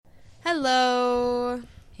Hello.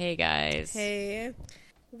 Hey, guys. Hey.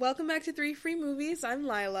 Welcome back to 3 Free Movies. I'm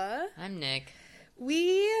Lila. I'm Nick.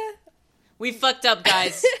 We fucked up,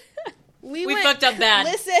 guys. we fucked up bad.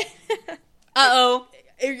 Listen. Uh-oh.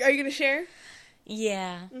 Are you going to share?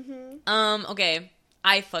 Yeah. Mm-hmm. Okay.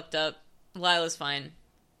 I fucked up. Lila's fine.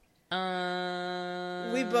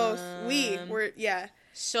 Yeah.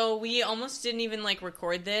 So we almost didn't even,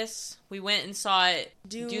 record this. We went and saw it,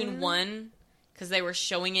 Dune 1, because they were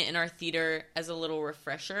showing it in our theater as a little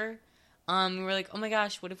refresher. We were like, oh my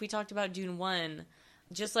gosh, what if we talked about Dune 1?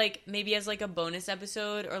 Just, maybe as, a bonus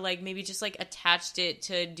episode, or, maybe just, attached it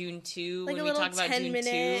to Dune 2 when we talk about Dune 2. Like a little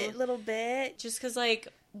 10-minute little bit. Just because,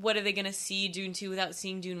 what are they going to see Dune 2 without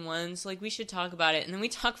seeing Dune 1? So, we should talk about it. And then we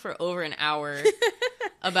talked for over an hour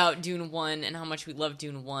about Dune 1 and how much we love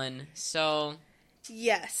Dune 1. So...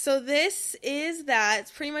 Yes, so this is that.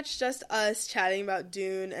 It's pretty much just us chatting about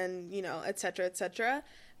Dune and, etc., etc.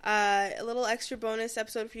 A little extra bonus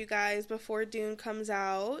episode for you guys before Dune comes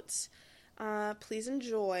out. Please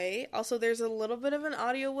enjoy. Also, there's a little bit of an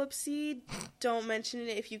audio whoopsie. Don't mention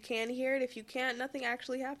it if you can hear it. If you can't, nothing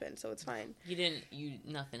actually happened, so it's fine.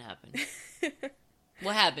 Nothing happened.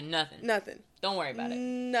 What happened? Nothing. Don't worry about it.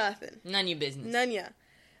 Nothing. None of your business. None ya.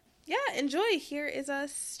 Yeah, enjoy. Here is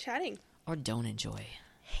us chatting. Or don't enjoy.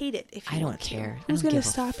 Hate it if you I want don't care. To. Who's going to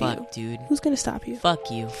stop fuck, you? Dude? Who's going to stop you?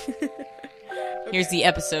 Fuck you. Okay. Here's the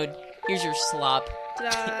episode. Here's your slop.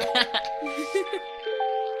 Ta-da.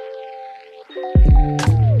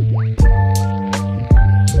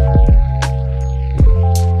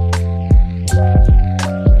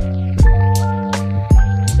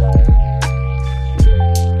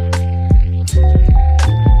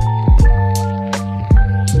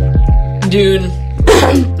 Dune.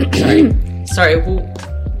 Sorry.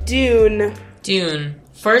 Dune.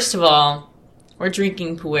 First of all, we're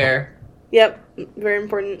drinking pu'er. Yep. Very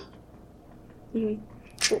important. Mm-hmm.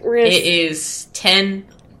 It is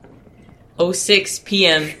 10:06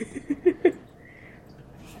 p.m.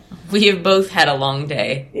 We have both had a long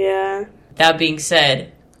day. Yeah. That being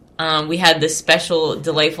said, we had this special,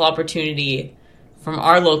 delightful opportunity from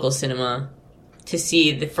our local cinema to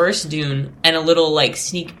see the first Dune and a little,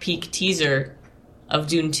 sneak peek teaser of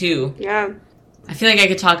Dune 2. Yeah. I feel like I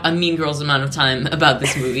could talk a Mean Girls amount of time about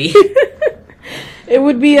this movie. It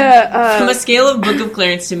would be From a scale of Book of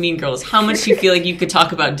Clarence to Mean Girls, how much do you feel like you could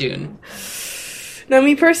talk about Dune? No,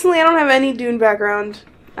 me personally, I don't have any Dune background.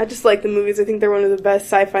 I just like the movies. I think they're one of the best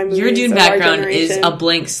sci-fi movies. Your Dune background is a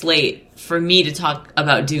blank slate for me to talk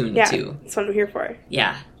about Dune, too. That's what I'm here for.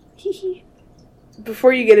 Yeah.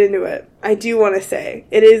 Before you get into it, I do want to say,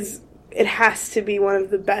 it has to be one of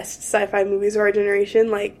the best sci-fi movies of our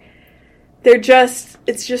generation.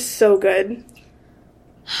 It's just so good.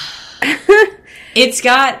 It's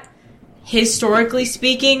got, historically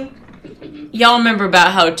speaking, y'all remember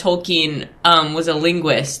about how Tolkien was a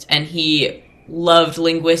linguist, and he loved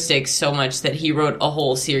linguistics so much that he wrote a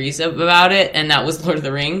whole series about it, and that was Lord of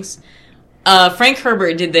the Rings. Frank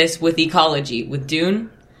Herbert did this with ecology, with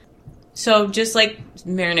Dune. So just,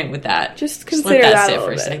 marinate with that. Just consider let that sit a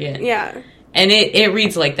for a bit. second. Yeah. And it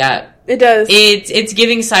reads like that. It does. It's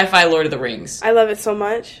giving sci-fi Lord of the Rings. I love it so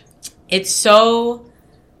much. It's so...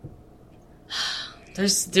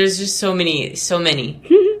 There's just so many. It's so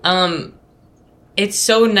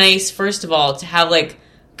nice, first of all, to have,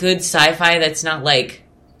 good sci-fi that's not, white.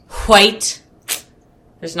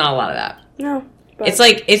 There's not a lot of that. No. But it's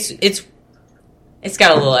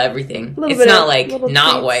got a little everything. It's not,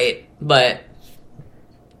 not white, but...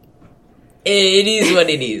 It is what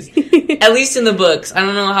it is. At least in the books. I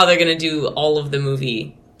don't know how they're going to do all of the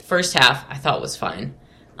movie. The first half, I thought was fine.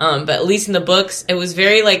 But at least in the books, it was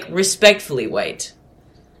very, respectfully white.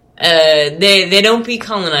 They don't be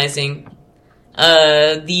colonizing.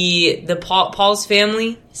 Paul's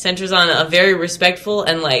family centers on a very respectful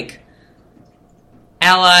and,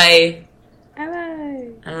 ally... I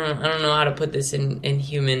don't know how to put this in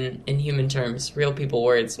human terms, real people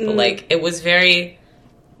words, but, it was very...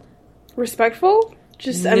 Respectful?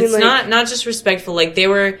 Not just respectful. They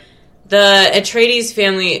were... The Atreides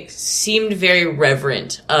family seemed very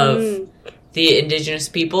reverent of the indigenous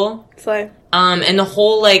people. Slay. And the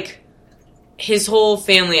whole, his whole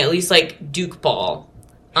family, at least, Duke Ball.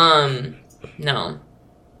 No.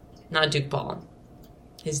 Not Duke Ball.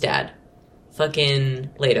 His dad. Fucking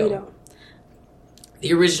Leto.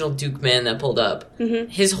 The original Duke man that pulled up. Mm-hmm.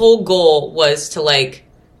 His whole goal was to,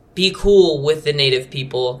 be cool with the native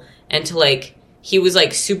people and to, he was,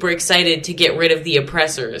 super excited to get rid of the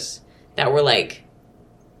oppressors that were,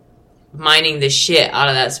 mining the shit out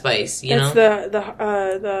of that spice, you know?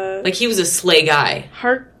 The he was a slay guy.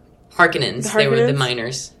 Harkonnens. They were the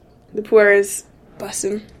miners. The puer is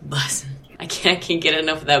bussin'. Bussin'. I can't get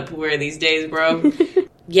enough of that puer these days, bro.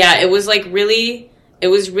 Yeah, it was really,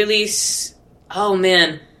 oh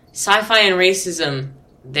man, sci-fi and racism,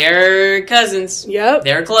 they're cousins. Yep.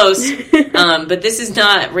 They're close. But this is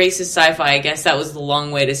not racist sci-fi. I guess that was the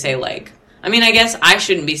long way to say, I guess I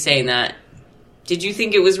shouldn't be saying that. Did you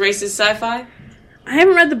think it was racist sci-fi? I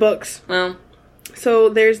haven't read the books. Well. So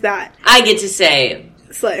there's that. I get to say.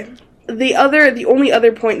 Slay. The only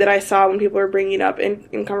other point that I saw when people were bringing it up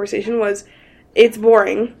in conversation was it's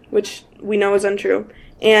boring, which we know is untrue,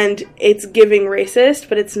 and it's giving racist,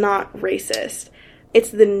 but it's not racist. It's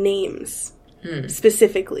the names,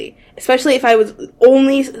 specifically. Especially if I was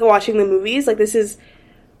only watching the movies,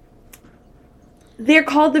 they're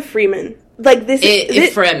called the Freeman.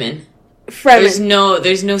 Fremen. Fremen.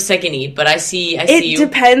 There's no second E, but I see you. It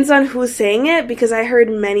depends on who's saying it, because I heard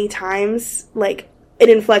many times, an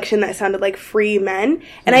inflection that sounded like free men.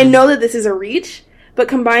 And I know that this is a reach, but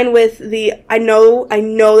combined with I know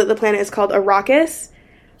that the planet is called Arrakis,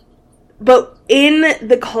 but in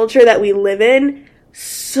the culture that we live in,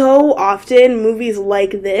 so often movies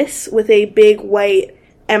like this, with a big white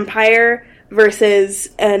empire versus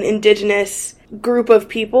an indigenous group of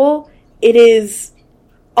people, it is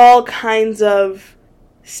all kinds of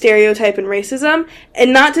stereotype and racism.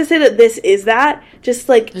 And not to say that this is that, just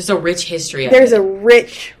there's a rich history of it. There's a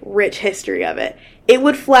rich history of it. It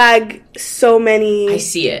would flag so many... I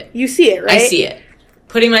see it. You see it, right? I see it.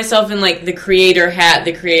 Putting myself in, the creator hat,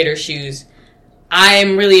 the creator shoes,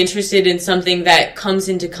 I'm really interested in something that comes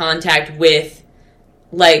into contact with,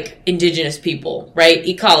 indigenous people, right?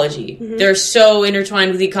 Ecology. Mm-hmm. They're so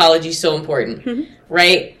intertwined with ecology, so important,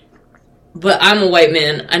 right? But I'm a white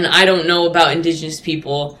man, and I don't know about indigenous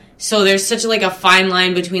people, so there's such, a fine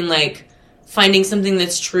line between, finding something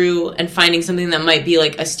that's true and finding something that might be,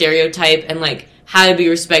 a stereotype, and, how to be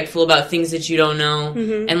respectful about things that you don't know,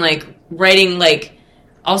 and, writing,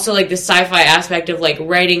 also, the sci-fi aspect of,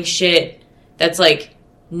 writing shit that's,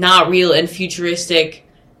 not real and futuristic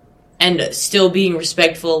and still being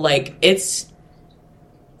respectful. It's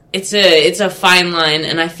a fine line,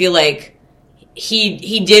 and I feel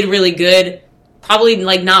he did really good. Probably,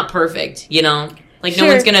 not perfect, Sure. No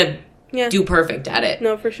one's gonna do perfect at it.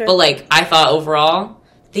 No, for sure. But, I thought overall,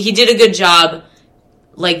 he did a good job,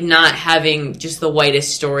 not having just the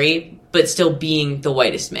whitest story, but still being the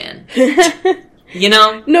whitest man.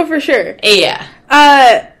 No, for sure. Yeah.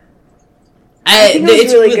 I think it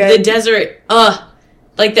was really good. The desert, a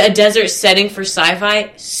desert setting for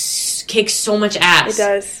sci-fi kicks so much ass. It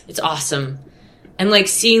does. It's awesome. And,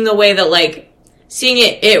 seeing the way that, seeing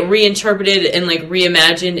it reinterpreted and,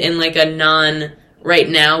 reimagined in, a non-right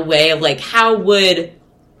now way of,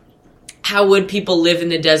 how would people live in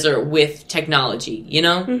the desert with technology,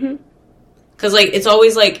 Mm-hmm. Because, it's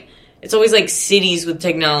always, cities with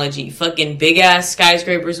technology, fucking big-ass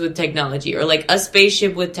skyscrapers with technology, or, a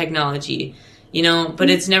spaceship with technology, But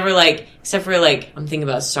it's never, except for, I'm thinking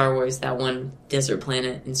about Star Wars, that one desert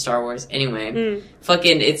planet in Star Wars. Anyway,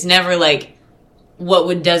 fucking, it's never, what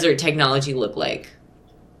would desert technology look like?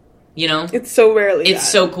 It's so rarely It's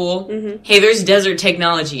so cool. Mm-hmm. Hey, there's desert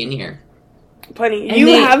technology in here. Plenty. You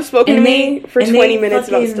have spoken to me for 20 minutes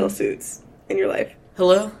about still suits in your life.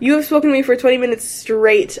 Hello? You have spoken to me for 20 minutes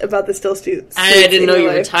straight about the still suits. I didn't know you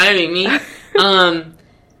were timing me. And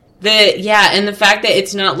the fact that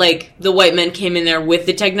it's not the white men came in there with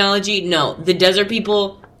the technology. No, the desert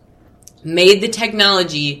people made the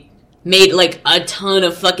technology, made a ton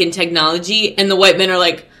of fucking technology, and the white men are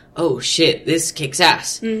oh shit, this kicks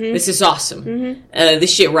ass. Mm-hmm. This is awesome. Mm-hmm.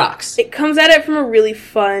 This shit rocks. It comes at it from a really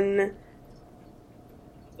fun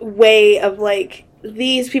way of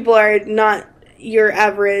these people are not your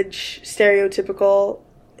average stereotypical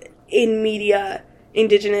in media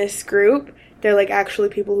indigenous group. They're actually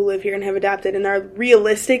people who live here and have adapted and are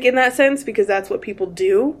realistic in that sense, because that's what people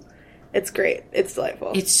do. It's great. It's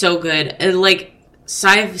delightful. It's so good. And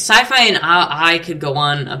sci-fi, and I could go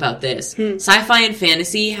on about this. Sci-fi and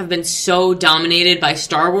fantasy have been so dominated by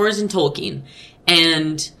Star Wars and Tolkien.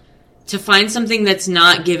 And to find something that's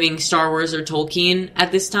not giving Star Wars or Tolkien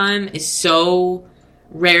at this time is so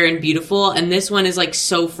rare and beautiful. And this one is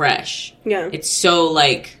so fresh. Yeah. It's so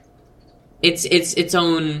it's its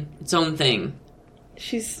own thing.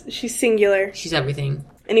 She's singular. She's everything.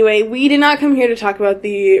 Anyway, we did not come here to talk about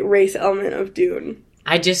the race element of Dune.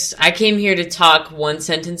 I came here to talk one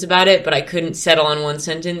sentence about it, but I couldn't settle on one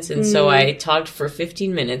sentence, and so I talked for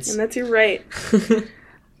 15 minutes. And that's your right.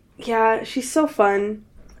 Yeah, she's so fun.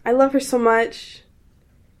 I love her so much.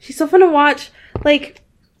 She's so fun to watch.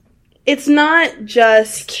 It's not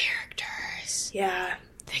just... The characters. Yeah.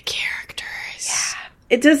 The characters. Yeah.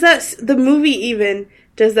 It does that, the movie even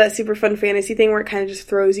does that super fun fantasy thing where it kind of just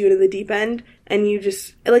throws you into the deep end, and you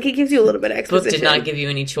just, like, it gives you a little bit of exposition. Book did not give you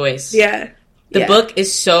any choice. Yeah. The book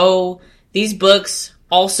is so, these books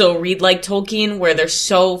also read like Tolkien, where they're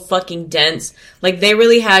so fucking dense. Like, they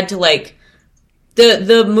really had to, like,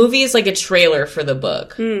 the movie is like a trailer for the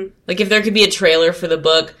book. Like, if there could be a trailer for the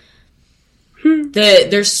book,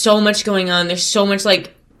 there's so much going on. There's so much,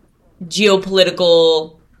 like,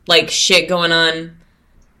 geopolitical, like, shit going on.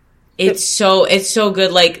 It's so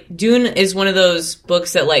good. Like, Dune is one of those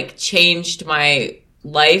books that, like, changed my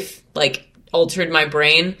life, like, altered my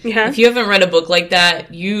brain. Yeah. If you haven't read a book like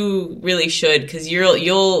that, you really should, because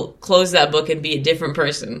you'll close that book and be a different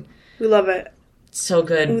person. We love it. It's so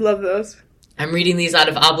good. We love those. I'm reading these out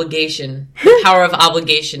of obligation. The power of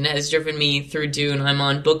obligation has driven me through Dune. I'm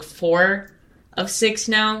on book 4 of 6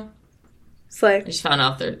 now. Slay. I just found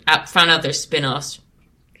out their spin-offs.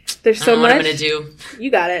 There's so much. What I'm gonna do.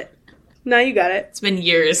 You got it. Now you got it. It's been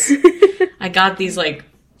years. I got these, like,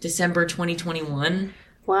 December 2021.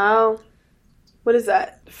 Wow. What is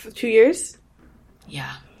that? 2 years?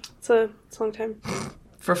 Yeah. It's a long time.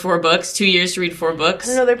 For 4 books? 2 years to read 4 books? I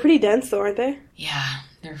don't know. They're pretty dense, though, aren't they? Yeah.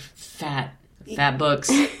 They're fat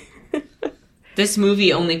books. This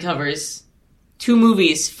movie only covers 2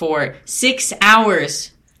 movies for 6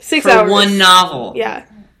 hours. 6 for hours. 1 novel. Yeah.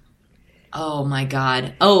 Oh, my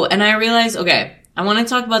God. Oh, and I realized, okay, I want to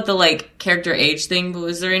talk about the, like, character age thing, but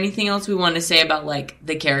was there anything else we want to say about, like,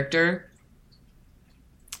 the character?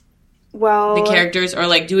 Well, the characters, or,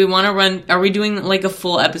 like, do we want to are we doing, like, a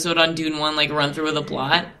full episode on Dune 1, like, run through with the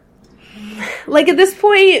plot? Like, at this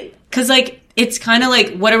point... Because, like, it's kind of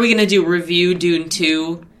like, what are we going to do? Review Dune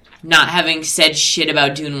 2, not having said shit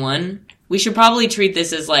about Dune 1? We should probably treat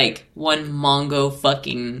this as, like, one Mongo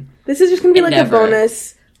fucking This is just going to be, endeavor. Like, a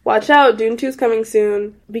bonus. Watch out, Dune 2 is coming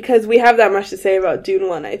soon. Because we have that much to say about Dune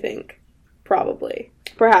 1, I think. Probably.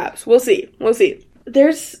 Perhaps. We'll see.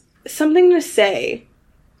 There's something to say.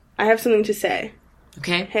 I have something to say.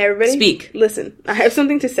 Okay. Hey, everybody. Speak. Listen, I have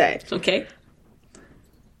something to say. Okay.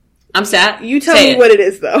 I'm sat. You tell me what it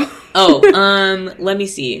is, though. Let me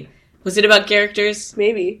see. Was it about characters?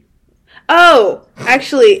 Maybe. Oh,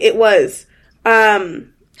 actually, it was.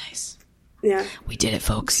 Nice. Yeah. We did it,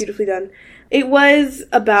 folks. Beautifully done. It was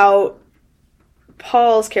about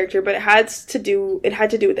Paul's character, but it had to do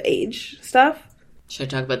with age stuff. Should I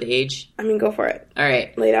talk about the age? I mean, go for it. All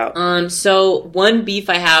right. Lay it out. So one beef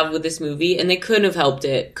I have with this movie, and they couldn't have helped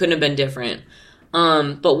it, couldn't have been different.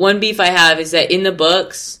 But one beef I have is that in the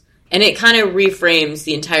books, and it kind of reframes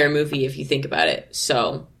the entire movie if you think about it.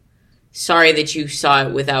 So, sorry that you saw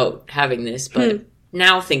it without having this, but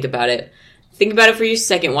now think about it. Think about it for your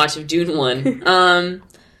second watch of Dune 1.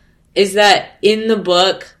 Is that in the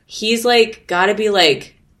book, he's, like, gotta be,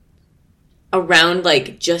 like, around,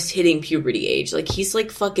 like, just hitting puberty age. Like, he's, like,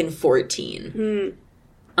 fucking 14.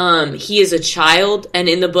 He is a child, and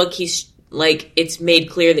in the book, he's, like, it's made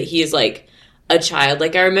clear that he is, like, a child.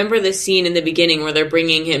 Like, I remember this scene in the beginning where they're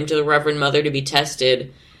bringing him to the Reverend Mother to be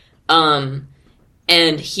tested, and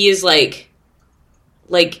he is, like,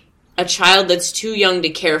 a child that's too young to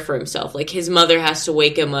care for himself. Like, his mother has to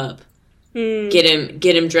wake him up, get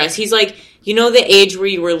him dressed. He's, like, you know the age where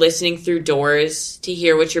you were listening through doors to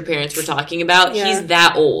hear what your parents were talking about? Yeah. He's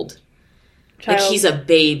that old. Child. Like, he's a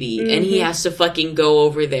baby, and he has to fucking go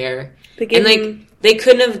over there. And, like, they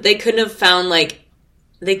couldn't have found, like,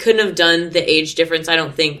 they couldn't have done the age difference, I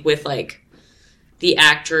don't think, with, like, the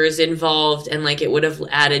actors involved, and, like, it would have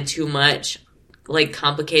added too much, like,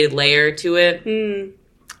 complicated layer to it.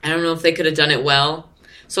 I don't know if they could have done it well.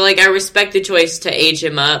 So, like, I respect the choice to age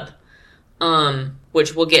him up,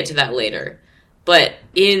 which we'll get to that later. But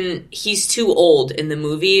he's too old in the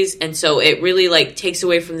movies, and so it really, like, takes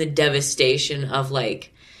away from the devastation of,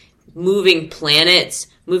 like, moving planets,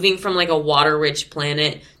 moving from, like, a water-rich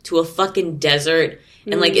planet to a fucking desert,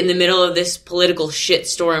 and, like, in the middle of this political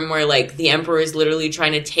shitstorm where, like, the Emperor is literally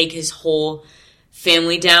trying to take his whole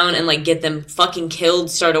family down and, like, get them fucking killed,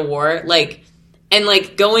 start a war, like... And,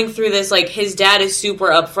 like, going through this, like, his dad is super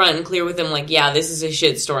upfront and clear with him, like, yeah, this is a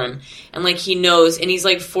shitstorm. And, like, he knows, and he's,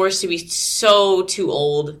 like, forced to be so too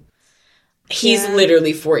old. He's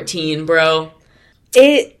literally 14, bro.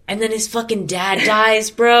 And then his fucking dad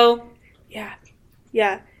dies, bro.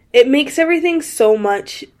 Yeah. It makes everything so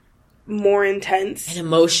much more intense. And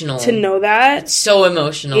emotional. To know that. It's so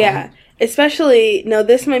emotional. Yeah. Especially, now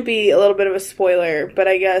this might be a little bit of a spoiler, but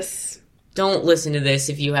I guess... Don't listen to this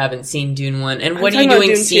if you haven't seen Dune 1. And what are you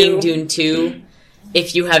doing seeing Dune 2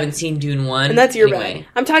 if you haven't seen Dune 1? And that's your bad.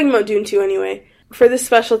 I'm talking about Dune 2 anyway. For this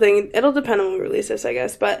special thing, it'll depend on when we release this, I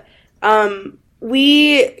guess. But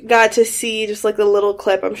we got to see just, like, a little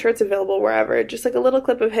clip. I'm sure it's available wherever. Just, like, a little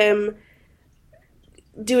clip of him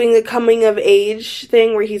doing the coming of age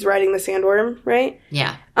thing where he's riding the sandworm, right?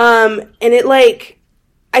 Yeah. And it, like,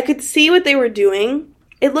 I could see what they were doing.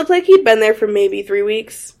 It looked like he'd been there for maybe 3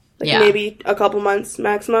 weeks. Like, maybe a couple months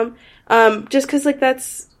maximum. Just because, like,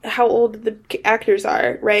 that's how old the actors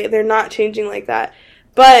are, right? They're not changing like that.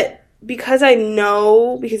 But because I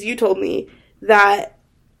know, because you told me that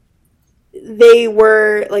they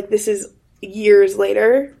were, like, this is years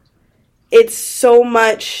later, it's so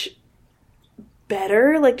much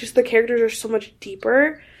better. Like, just the characters are so much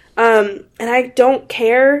deeper. And I don't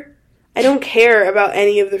care. I don't care about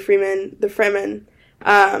any of the Fremen,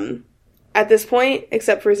 at this point,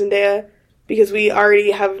 except for Zendaya, because we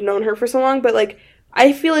already have known her for so long. But, like,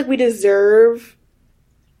 I feel like we deserve,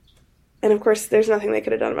 and of course there's nothing they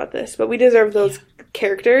could have done about this, but we deserve those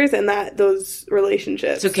characters and those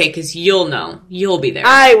relationships. It's okay, because you'll know. You'll be there.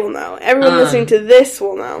 I will know. Everyone listening to this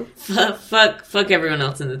will know. Fuck everyone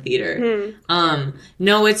else in the theater.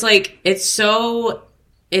 No, it's like, it's so,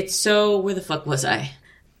 where the fuck was I?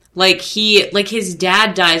 Like, his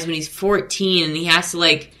dad dies when he's 14, and he has to,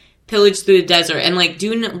 like, pillage through the desert, and, like,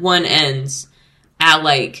 Dune 1 ends at,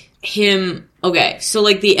 like, him. Okay, so,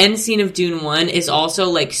 like, the end scene of Dune 1 is also,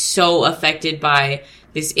 like, so affected by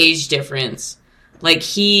this age difference. Like,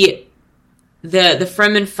 the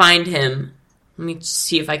Fremen find him. Let me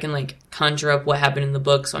see if I can, like, conjure up what happened in the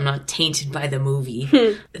book so I'm not tainted by the movie.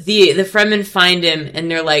 The Fremen find him, and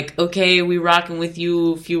they're like, okay, we rocking with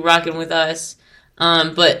you if you rocking with us.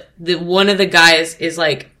 But one of the guys is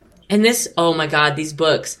like, and this, oh my god, these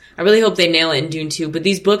books, I really hope they nail it in Dune 2, but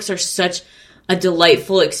these books are such a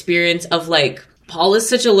delightful experience of, like, Paul is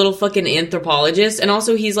such a little fucking anthropologist, and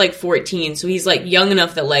also he's, like, 14, so he's, like, young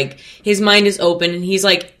enough that, like, his mind is open, and he's,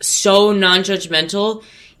 like, so non-judgmental.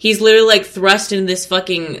 He's literally, like, thrust into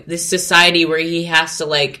this society where he has to,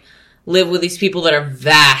 like, live with these people that are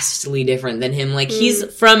vastly different than him. Like, he's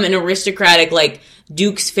from an aristocratic, like,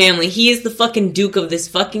 Duke's family. He is the fucking Duke of this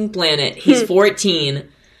fucking planet. He's 14.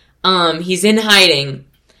 He's in hiding.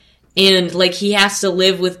 And, like, he has to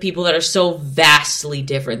live with people that are so vastly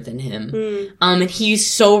different than him. And he's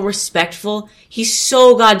so respectful. He's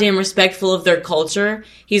so goddamn respectful of their culture.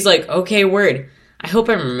 He's like, okay, word. I hope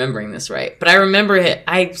I'm remembering this right. But I remember it.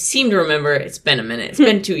 I seem to remember, it's been a minute. It's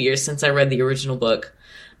been 2 years since I read the original book.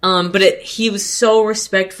 But he was so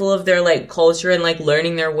respectful of their, like, culture and, like,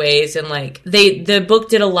 learning their ways. And, like, the book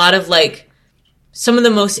did a lot of, like, some of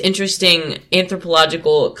the most interesting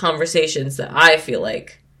anthropological conversations that I feel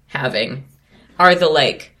like having are the,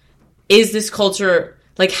 like, is this culture,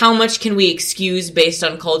 like, how much can we excuse based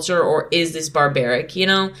on culture, or is this barbaric, you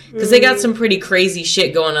know? Because they got some pretty crazy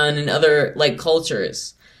shit going on in other, like,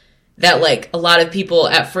 cultures that, like, a lot of people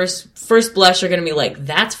at first blush are gonna be like,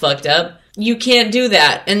 that's fucked up. You can't do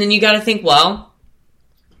that. And then you gotta think, well,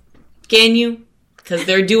 can you? Because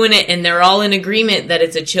they're doing it, and they're all in agreement that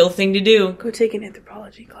it's a chill thing to do. Go take an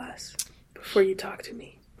anthropology class before you talk to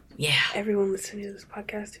me. Yeah. Everyone listening to this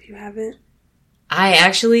podcast, if you haven't.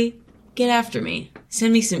 Get after me.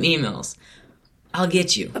 Send me some emails. I'll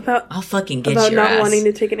get you. I'll fucking get about your ass. About not wanting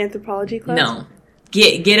to take an anthropology class? No.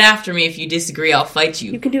 Get after me if you disagree. I'll fight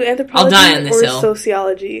you. You can do anthropology I'll die on this or hill.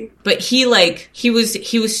 Sociology. But he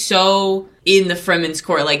was so in the Fremen's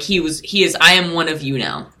core. Like, he is, I am one of you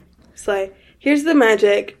now. It's like, here's the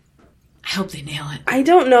magic. I hope they nail it. I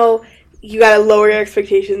don't know. You gotta lower your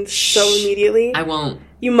expectations so immediately. I won't.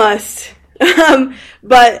 You must.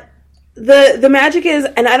 But the magic is,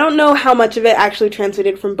 and I don't know how much of it actually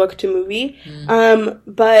translated from book to movie,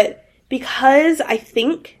 but because I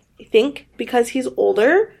think because he's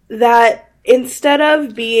older, that instead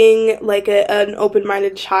of being like an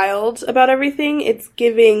open-minded child about everything, it's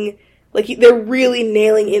giving, like, they're really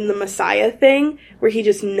nailing in the Messiah thing, where he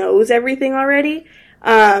just knows everything already,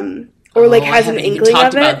 or like has an inkling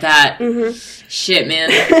of it. About that. Shit,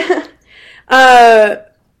 man.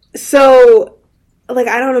 So, like,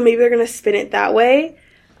 I don't know, maybe they're gonna spin it that way,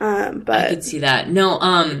 but... I could see that.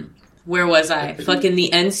 No, where was I? Fucking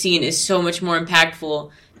the end scene is so much more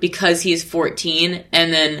impactful because he is 14,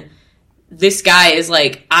 and then this guy is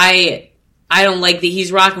like, I don't like that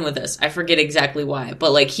he's rocking with us. I forget exactly why,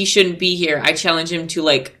 but, like, he shouldn't be here. I challenge him to,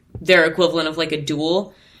 like, their equivalent of, like, a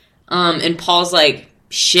duel, and Paul's like,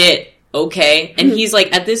 shit, okay, and he's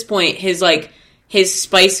like, at this point, his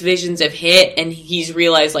spice visions have hit, and he's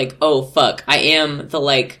realized, like, oh, fuck, I am the,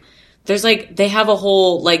 like, there's, like, they have a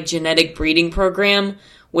whole, like, genetic breeding program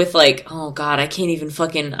with, like, oh, God, I can't even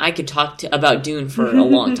fucking, I could talk about Dune for a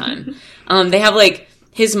long time. They have, like,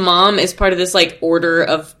 his mom is part of this, like, order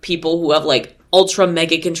of people who have, like, ultra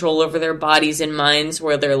mega control over their bodies and minds,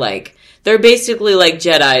 where they're basically like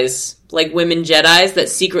Jedis, like women Jedis that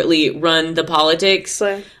secretly run the politics.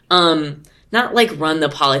 So, not like run the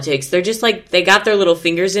politics. They're just like, they got their little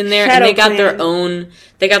fingers in there, Shadow and Clan.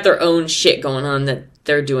 they got their own shit going on that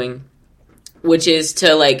they're doing, which is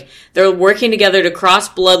to like, they're working together to cross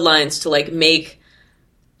bloodlines to like make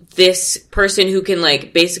this person who can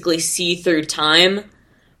like basically see through time,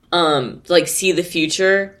 like see the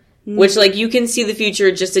future, which like you can see the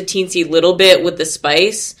future just a teensy little bit with the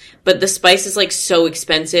spice, but the spice is like so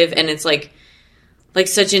expensive, and it's like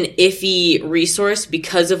such an iffy resource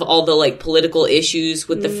because of all the like political issues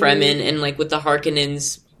with the Fremen and like with the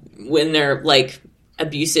Harkonnens when they're like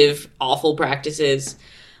abusive, awful practices.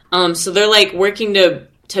 So they're like working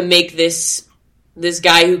to make this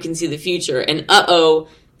guy who can see the future, and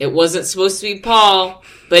it wasn't supposed to be Paul,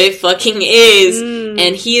 but it fucking is.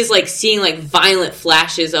 And he is like seeing like violent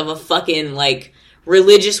flashes of a fucking like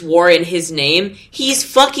religious war in his name. He's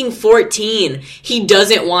fucking 14. He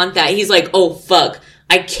doesn't want that. He's like, oh fuck,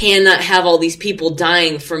 I cannot have all these people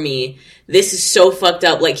dying for me. This is so fucked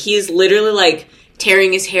up. Like, he is literally like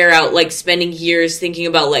tearing his hair out, like spending years thinking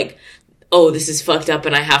about like, oh, this is fucked up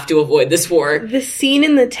and I have to avoid this war. The scene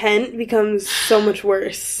in the tent becomes so much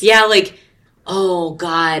worse. Yeah, like, oh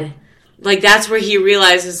god. Like, that's where he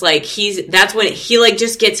realizes, like, that's when he, like,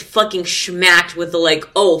 just gets fucking smacked with the, like,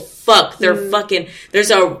 oh, fuck,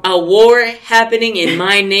 there's a war happening in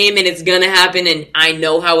my name, and it's gonna happen, and I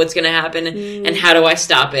know how it's gonna happen, and how do I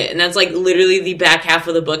stop it? And that's, like, literally the back half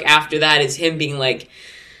of the book after that is him being like,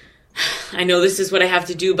 I know this is what I have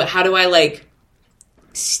to do, but how do I, like,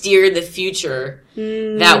 steer the future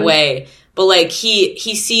that way? But, like, he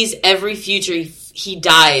sees every future he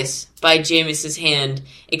dies by Jameis's hand,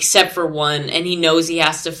 except for one, and he knows he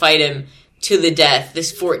has to fight him to the death.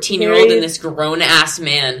 This 14-year-old and this grown-ass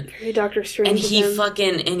man. Very Doctor Strange. And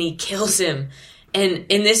he kills him. And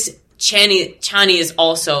in this, Chani is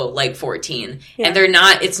also, like, 14. Yeah. And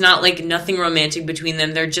it's not, like, nothing romantic between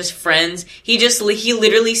them. They're just friends. He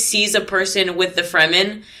literally sees a person with the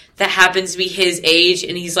Fremen that happens to be his age,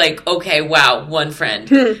 and he's like, okay, wow, one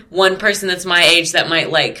friend. One person that's my age that might,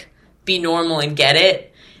 like, be normal and get it.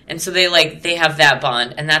 And so they have that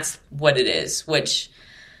bond, and that's what it is, which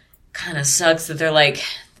kind of sucks that they're like,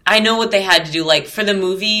 I know what they had to do. Like, for the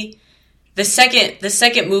movie, the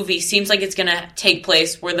second movie seems like it's gonna take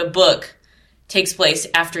place where the book takes place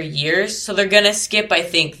after years. So they're gonna skip, I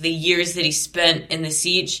think, the years that he spent in the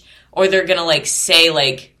siege, or they're gonna like say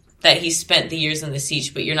like that he spent the years in the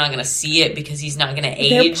siege, but you're not gonna see it because he's not gonna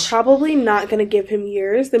age. They're probably not gonna give him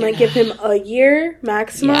years. They might give him a year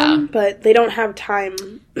maximum, but they don't have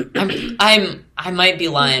time. I might be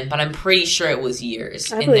lying, but I'm pretty sure it was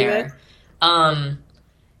years in there. It.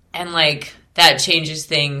 And like that changes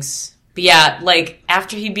things. But yeah, like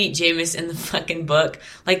after he beat Jameis in the fucking book,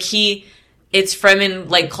 like it's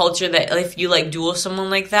Fremen like culture that if you like duel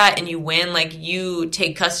someone like that and you win, like you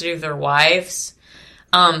take custody of their wives.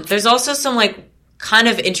 There's also some, like, kind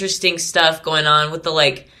of interesting stuff going on with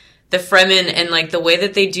the Fremen and, like, the way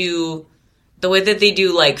that they do,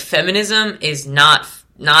 like, feminism is not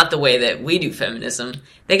the way that we do feminism.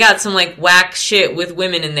 They got some, like, whack shit with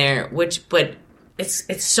women in there, but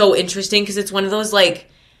it's so interesting because it's one of those,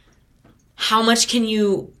 like, how much can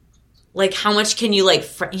you, like,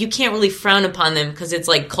 you can't really frown upon them because it's,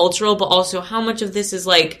 like, cultural, but also how much of this is,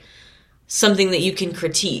 like, something that you can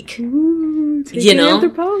critique. You know,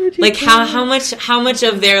 like how much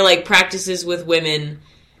of their like practices with women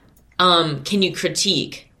can you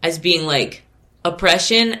critique as being like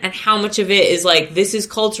oppression, and how much of it is like this is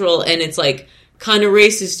cultural and it's like kind of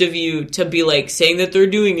racist of you to be like saying that they're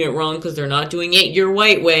doing it wrong because they're not doing it your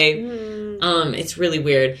white way. It's really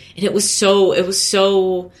weird, and it was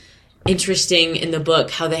so interesting in the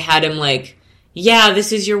book how they had him like, yeah,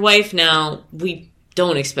 this is your wife now, we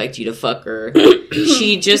don't expect you to fuck her.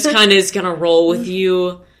 She just kind of is gonna roll with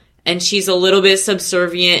you, and she's a little bit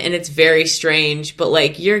subservient, and it's very strange, but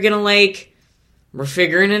like you're gonna like, we're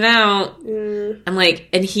figuring it out. And like,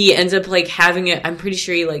 and he ends up like having it. I'm pretty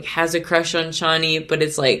sure he like has a crush on Chani, but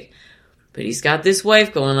it's like, but he's got this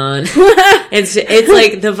wife going on. It's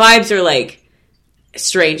like the vibes are like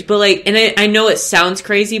strange, but like, and I know it sounds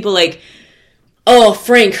crazy, but like, oh,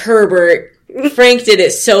 Frank Herbert did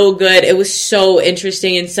it so good. It was so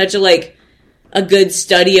interesting and such a like a good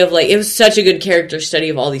study of like, it was such a good character study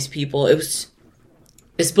of all these people.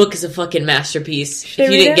 This book is a fucking masterpiece. If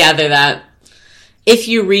you didn't gather that. If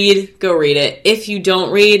you read, go read it. If you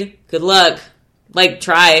don't read, good luck. Like,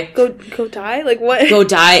 try. Go die? Like, what? Go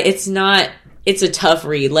die. It's a tough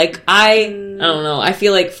read. Like, I don't know. I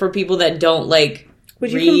feel like for people that don't, like,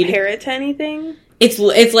 Would you compare it to anything?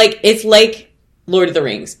 It's like Lord of the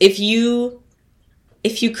Rings.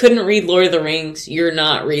 If you couldn't read Lord of the Rings, you're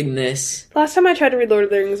not reading this. Last time I tried to read Lord of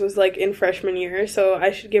the Rings was, like, in freshman year, so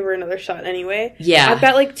I should give her another shot anyway. Yeah. I've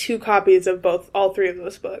got, like, 2 copies of all 3 of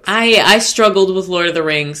those books. I struggled with Lord of the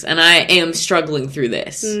Rings, and I am struggling through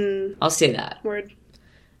this. I'll say that. Word.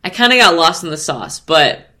 I kind of got lost in the sauce,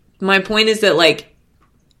 but my point is that, like,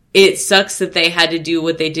 it sucks that they had to do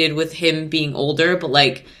what they did with him being older, but,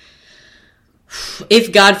 like,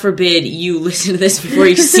 if, God forbid, you listen to this before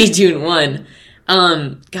you see Dune 1...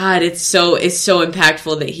 God, it's so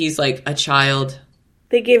impactful that he's, like, a child.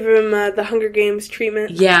 They gave him the Hunger Games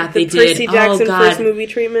treatment. Yeah, they did. The Percy Jackson first movie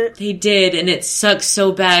treatment. They did, and it sucks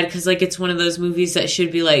so bad because, like, it's one of those movies that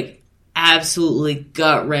should be, like, absolutely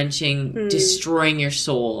gut-wrenching, destroying your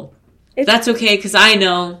soul. That's okay, because I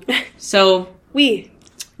know. So,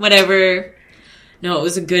 whatever. No, it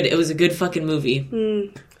was a good fucking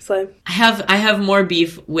movie. Slay. I have more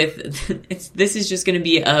beef with this is just going to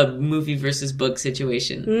be a movie versus book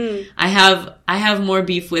situation. I have more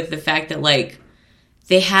beef with the fact that, like,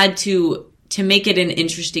 they had to make it an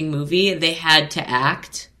interesting movie, they had to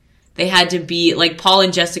act. They had to be, like, Paul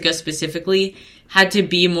and Jessica specifically had to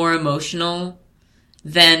be more emotional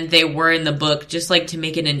than they were in the book, just, like, to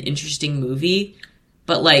make it an interesting movie.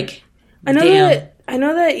 But, like, I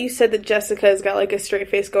know that you said that Jessica's got, like, a straight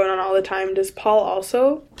face going on all the time. Does Paul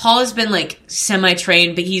also? Paul has been, like,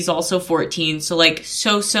 semi-trained, but he's also 14, so, like,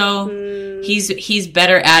 he's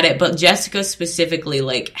better at it. But Jessica specifically,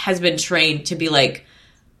 like, has been trained to be, like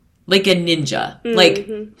a ninja. Like,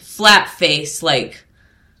 flat face, like,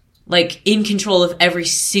 in control of every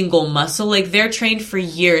single muscle. Like, they're trained for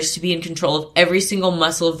years to be in control of every single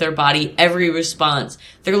muscle of their body, every response.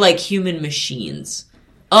 They're, like, human machines.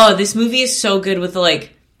 Oh, this movie is so good with the,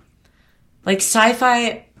 like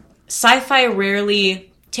sci-fi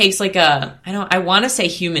rarely takes, like, I want to say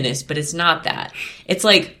humanist, but it's not that. It's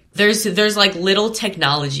like there's like little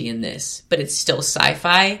technology in this, but it's still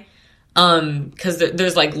sci-fi. Cuz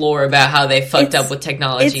there's, like, lore about how they fucked up with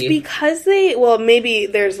technology. It's because maybe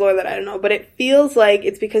there's lore that I don't know, but it feels like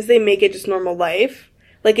it's because they make it just normal life.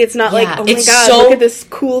 Like, it's not like, oh my god, look at this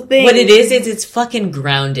cool thing. What it is it's fucking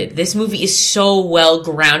grounded. This movie is so well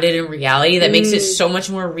grounded in reality that makes it so much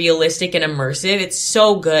more realistic and immersive. It's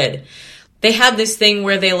so good. They had this thing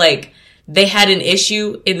where they had an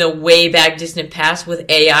issue in the way back distant past with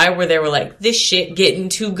AI where they were like, this shit getting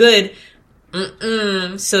too good.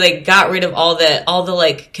 So they got rid of all the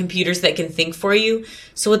like computers that can think for you.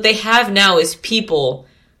 So what they have now is people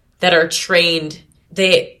that are trained.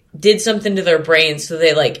 They did something to their brains, so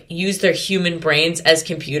they, like, use their human brains as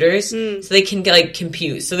computers, so they can, like,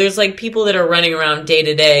 compute. So there's, like, people that are running around day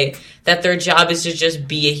to day that their job is to just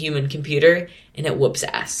be a human computer, and it whoops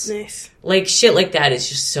ass. Nice. Like, shit like that is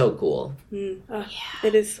just so cool. Yeah.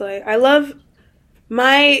 It is, like, I love,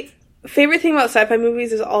 my favorite thing about sci-fi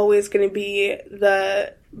movies is always going to be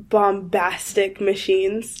the bombastic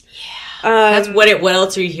machines. Yeah. That's what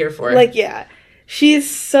else are you here for? Like, yeah.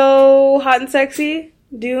 She's so hot and sexy.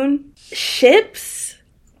 Dune. Ships?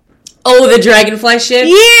 Oh, the dragonfly ship?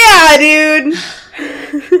 Yeah, dude!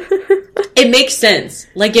 It makes sense.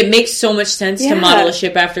 Like, it makes so much sense to model a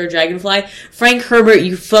ship after a dragonfly. Frank Herbert,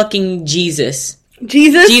 you fucking Jesus.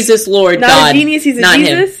 Jesus? Jesus Lord Not God. Not a genius, he's a Not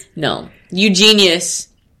Jesus? Him. No. You genius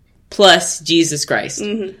plus Jesus Christ.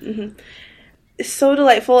 It's so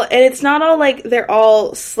delightful. And it's not all, like, they're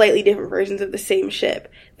all slightly different versions of the same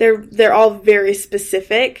ship. They're all very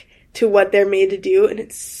specific to what they're made to do, and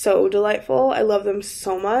it's so delightful. I love them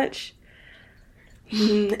so much.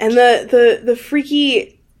 And the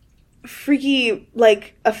freaky,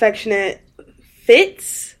 like, affectionate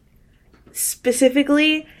Fitz,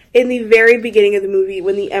 specifically, in the very beginning of the movie,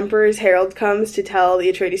 when the Emperor's Herald comes to tell the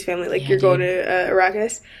Atreides family, like, you're going to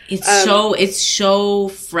Arrakis. It's so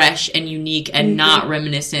fresh and unique and not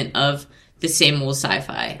reminiscent of the same old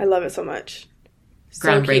sci-fi. I love it so much.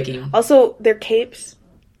 Groundbreaking. So also, their capes.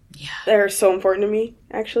 Yeah. They're so important to me,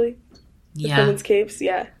 actually. The women's capes,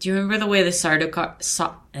 yeah. Do you remember the way the Sardaukar...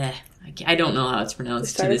 I don't know how it's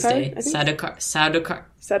pronounced to this day. Sardaukar.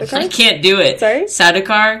 I can't do it. Sorry?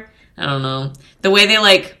 Sardaukar? I don't know. The way they,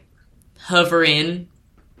 like, hover in.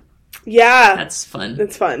 Yeah. That's fun.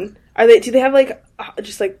 That's fun. Do they have, like,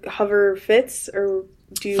 just, like, hover fits? Or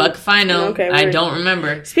do you... Fuck if I know. Okay, I don't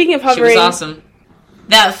remember. Speaking of hovering... She was awesome.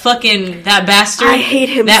 That bastard. I hate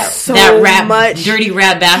him so much. Dirty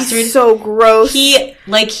rat bastard. He's so gross.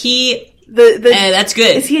 That's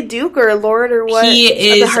good. Is he a duke or a lord or what? He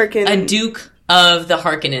is a duke of the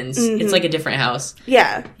Harkonnens. It's like a different house.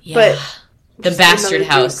 Yeah. But the bastard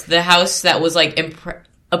house. The house that was, like,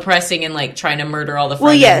 oppressing and, like, trying to murder all the Fremen.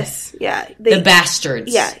 Well, yes. Yeah. The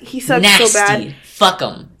bastards. Yeah, he sucks Nasty. so bad. Fuck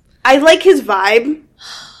them. I like his vibe.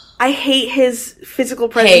 I hate his physical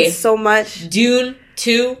presence so much. Dune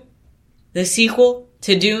 2, the sequel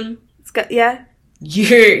to Dune. Yeah.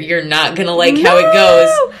 You're not gonna like how it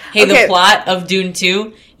goes. Hey, okay. The plot of Dune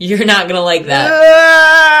 2, you're not gonna like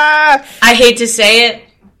that. I hate to say it,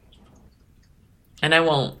 and I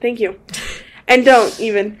won't. Thank you. And don't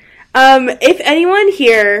even. If anyone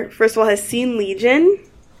here, first of all, has seen Legion,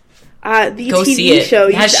 the go TV show,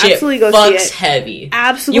 you should absolutely go see it. Heavy.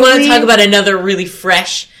 Absolutely. You want to talk about another really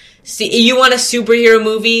fresh... you want a superhero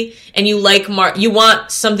movie, and you like you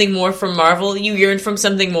want something more from Marvel? You yearn from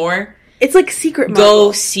something more? It's like secret Marvel.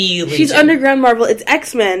 Go see Legion. She's underground Marvel. It's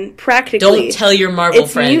X-Men, practically. Don't tell your Marvel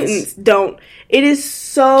friends. It's mutants. Don't. It is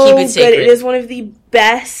so good. It is one of the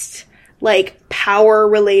best, like,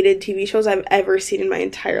 power-related TV shows I've ever seen in my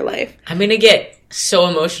entire life. I'm gonna get so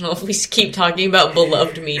emotional if we keep talking about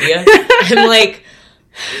beloved media. I'm like...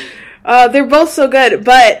 they're both so good,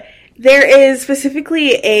 but there is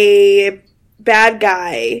specifically a bad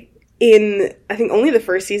guy in, I think, only the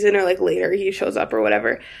first season or, like, later he shows up or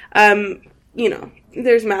whatever. You know,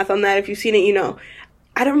 there's math on that. If you've seen it, you know.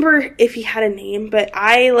 I don't remember if he had a name, but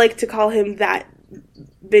I like to call him that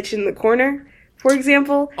bitch in the corner, for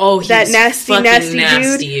example. Oh, that nasty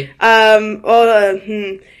dude.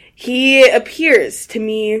 He appears to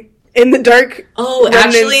me in the dark. Oh,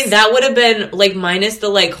 actually, that would have been, like, minus the,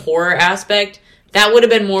 like, horror aspect, that would have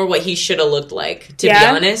been more what he should have looked like, to be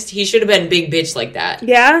honest. He should have been big bitch like that.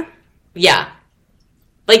 Yeah? Yeah.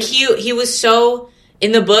 Like, he was so...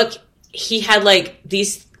 In the book, he had, like,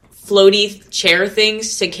 these floaty chair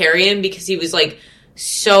things to carry him because he was, like,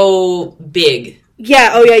 so big.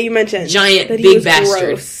 Yeah, oh yeah, you mentioned. Giant, big bastard.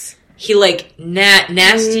 Gross. He, like,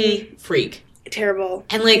 nasty freak. Terrible.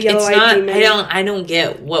 And, like, it's not... Demon. I don't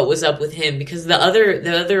get what was up with him because the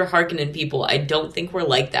other Harkonnen people, I don't think were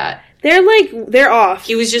like that. They're off.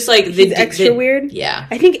 He was just like he's extra weird. Yeah,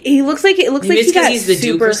 I think he looks like it looks maybe like he got he's the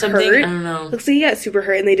super Duke or something. hurt. I don't know. Looks like he got super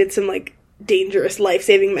hurt, and they did some like dangerous life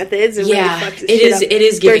saving methods. And yeah, really fucked his it shit is. up. It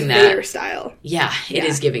is giving Darth that Vader style. Yeah, it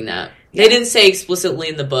is giving that. They didn't say explicitly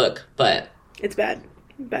in the book, but it's bad.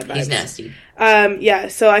 Bad vibes. He's nasty. Yeah.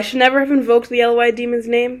 So I should never have invoked the Yellow-Eyed Demon's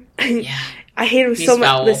name. Yeah, I hate him so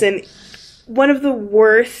much. Listen, one of the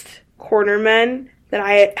worst cornermen that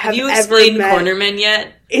I have you ever explained met. cornermen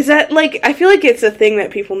yet? Is that, like, I feel like it's a thing that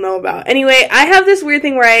people know about. Anyway, I have this weird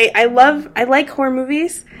thing where I like horror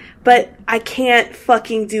movies, but I can't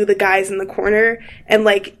fucking do the guys in the corner, and,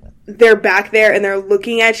 like, they're back there and they're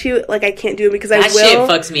looking at you. Like, I can't do it because that I will. That shit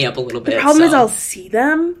fucks me up a little bit. The problem is I'll see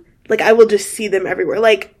them. Like, I will just see them everywhere.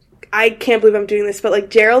 Like, I can't believe I'm doing this, but, like,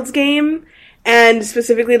 Gerald's Game... And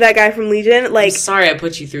specifically that guy from Legion, like... I'm sorry I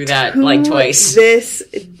put you through that, like, twice. This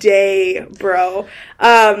day, bro.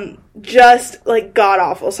 Just, like,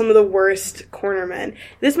 god-awful. Some of the worst cornermen.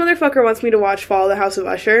 This motherfucker wants me to watch Fall of the House of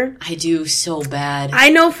Usher. I do so bad.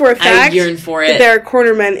 I know for a fact I yearn for it. That there are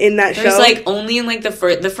cornermen in that show. There's, like, only in, like, the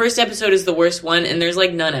first episode is the worst one, and there's,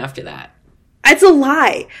 like, none after that. It's a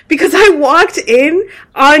lie, because I walked in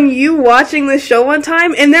on you watching this show one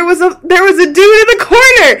time, and there was a dude in the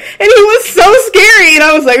corner, and he was so scary, and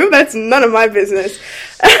I was like, oh, that's none of my business.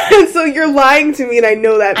 And so you're lying to me, and I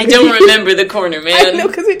know that. I don't remember the corner, man. I know,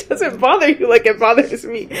 because it doesn't bother you like it bothers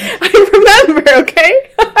me. I remember,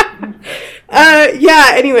 okay?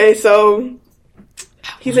 Yeah, anyway, so...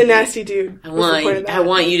 He's a nasty dude. I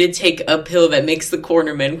want you to take a pill that makes the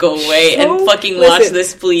cornermen go away and fucking watch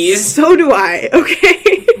this, please. So do I,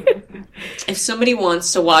 okay? If somebody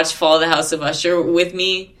wants to watch Fall of the House of Usher with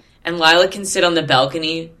me, and Lila can sit on the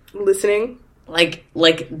balcony... Listening? Like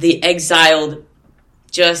the exiled...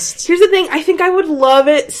 Just... Here's the thing, I think I would love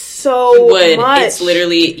it so much. It's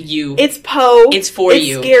literally you. It's Poe. It's for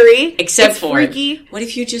you. It's scary. Except it's for... freaky. What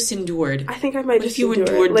if you just endured? I think I might just endure What if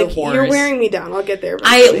you endured the horrors? You're wearing me down. I'll get there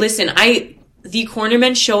eventually. The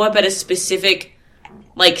cornermen show up at a specific,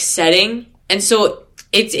 like, setting, and so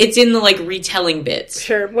it's in the, like, retelling bits.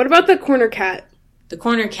 Sure. What about the corner cat? The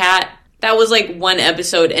corner cat... That was, like, one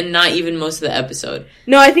episode, and not even most of the episode.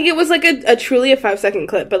 No, I think it was, like, a truly a 5-second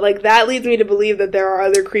clip, but, like, that leads me to believe that there are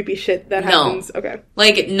other creepy shit that happens. Okay.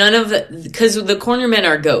 Like, none of the... Because the cornermen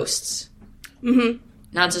are ghosts. Mm-hmm.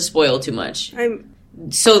 Not to spoil too much.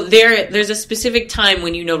 So there's a specific time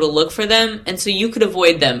when you know to look for them, and so you could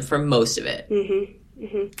avoid them for most of it. Mm-hmm.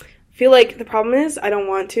 Mm-hmm. I feel like the problem is I don't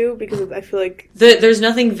want to because I feel like there's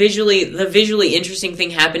nothing the visually interesting thing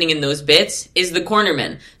happening in those bits is the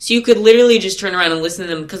cornermen. So you could literally just turn around and listen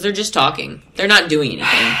to them because they're just talking. They're not doing anything.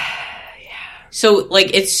 Yeah. So,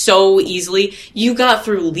 like, it's so easily... You got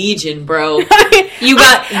through Legion, bro. You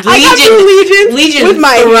got Legion. I got through Legion with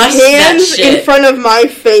my hands in front of my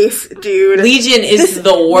face, dude. Legion is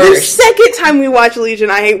the worst. The second time we watched Legion,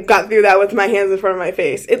 I got through that with my hands in front of my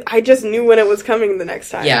face. I just knew when it was coming the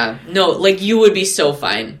next time. Yeah. No, like, you would be so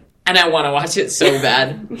fine. And I want to watch it so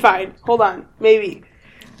bad. Fine. Hold on. Maybe.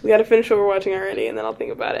 We gotta finish what we're watching already, and then I'll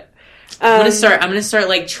think about it. I'm gonna start,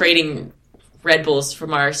 like, trading Red Bulls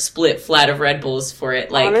from our split flat of Red Bulls for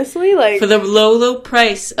it. Like, honestly, like... For the low, low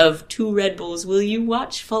price of 2 Red Bulls, will you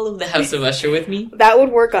watch Follow the House of Usher with me? That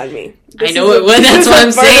would work on me. I know it would. That's what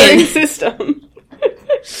I'm saying. System.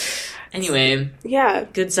 Anyway. Yeah.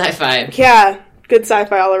 Good sci-fi. Yeah. Good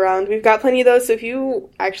sci-fi all around. We've got plenty of those, so if you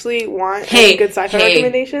actually want good sci-fi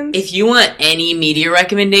recommendations... If you want any media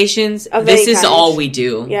recommendations, this is all we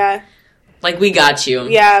do. Yeah. Like, we got you.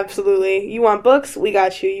 Yeah, absolutely. You want books? We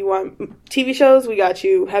got you. You want TV shows? We got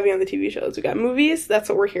you. Heavy on the TV shows. We got movies? That's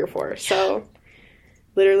what we're here for. Yeah. So,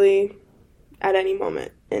 literally, at any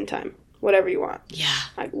moment in time. Whatever you want.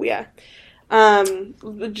 Yeah.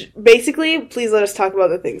 Basically, please let us talk about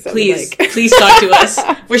the things that we like. Please talk to us.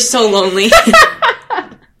 We're so lonely.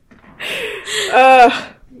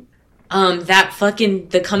 That fucking,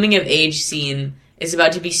 the coming of age scene is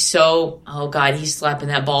about to be so... Oh, God, he's slapping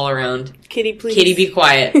that ball around. Kitty, please. Kitty, be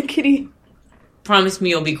quiet. Kitty. Promise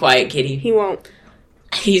me you'll be quiet, Kitty. He won't.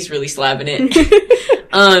 He's really slapping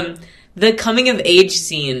it. The coming of age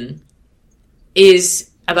scene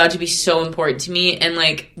is about to be so important to me, and,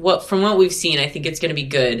 like, from what we've seen, I think it's going to be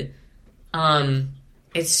good.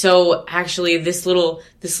 It's so... Actually, this little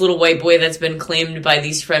white boy that's been claimed by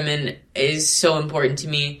these Fremen is so important to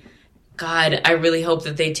me. God, I really hope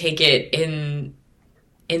that they take it in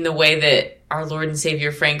the way that our Lord and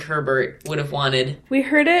Savior Frank Herbert would have wanted. We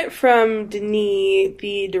heard it from Denis,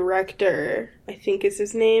 the director, I think is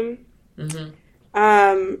his name.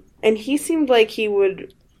 Mm-hmm. And he seemed like he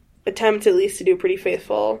would attempt at least to do pretty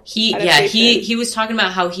faithful. He was talking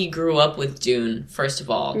about how he grew up with Dune, first of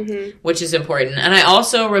all, which is important. And I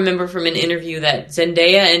also remember from an interview that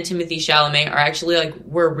Zendaya and Timothée Chalamet are actually, like,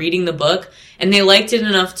 were reading the book, and they liked it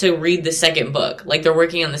enough to read the second book. Like, they're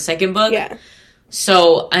working on the second book. Yeah.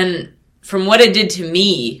 So, and from what it did to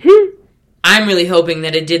me, I'm really hoping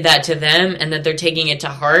that it did that to them and that they're taking it to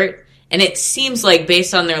heart. And it seems like,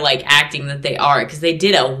 based on their, like, acting, that they are, because they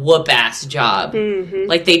did a whoop-ass job. Mm-hmm.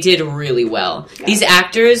 Like, they did really well. Yeah. These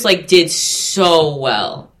actors, like, did so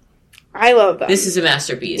well. I love them. This is a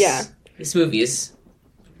masterpiece. Yeah. This movie is...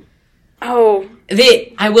 Oh.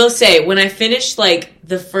 I will say, when I finished, like,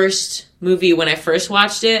 the first movie, when I first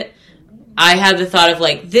watched it, I had the thought of,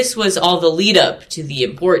 like, this was all the lead-up to the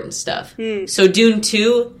important stuff. So Dune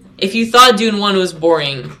 2, if you thought Dune 1 was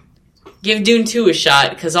boring... Give Dune 2 a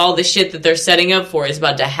shot, because all the shit that they're setting up for is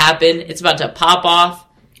about to happen. It's about to pop off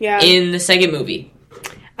in the second movie.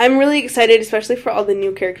 I'm really excited, especially for all the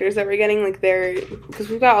new characters that we're getting. Like, because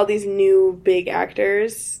we've got all these new big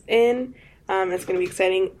actors in. It's going to be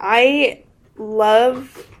exciting. I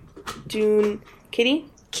love Dune.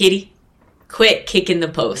 Kitty, quit kicking the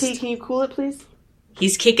post. Kitty, can you cool it, please?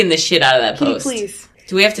 He's kicking the shit out of that Kitty, post. Please.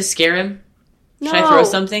 Do we have to scare him? No. Should I throw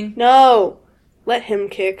something? No. Let him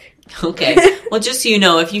kick. Okay. Well, just so you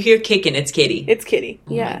know, if you hear kicking, it's Kitty. It's Kitty.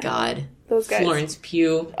 Oh my God. Those guys. Florence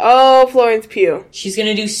Pugh. Oh, Florence Pugh. She's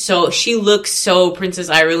gonna do she looks so Princess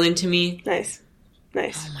Ireland to me. Nice. Oh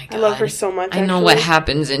my God. I love her so much, I know what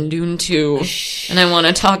happens in Dune 2, and I want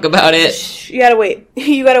to talk about it. You gotta wait.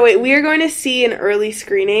 We are going to see an early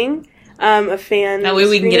screening, a fan That way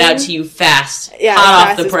we can get out to you fast. Yeah, hot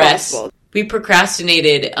fast off the press. Possible. We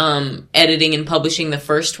procrastinated editing and publishing the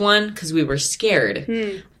first one because we were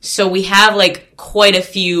scared. So we have, like, quite a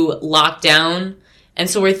few locked down. And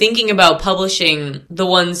so we're thinking about publishing the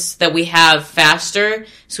ones that we have faster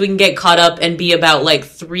so we can get caught up and be about, like,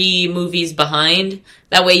 3 movies behind.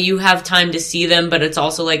 That way you have time to see them, but it's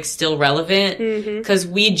also, like, still relevant. Because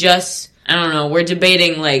we just, I don't know, we're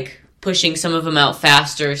debating, like, pushing some of them out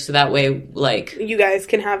faster so that way, like... You guys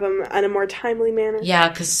can have them in a more timely manner. Yeah,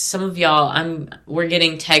 because some of y'all, we're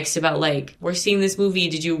getting texts about, like, we're seeing this movie,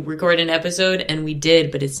 did you record an episode? And we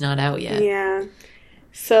did, but it's not out yet. Yeah.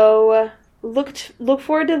 So, look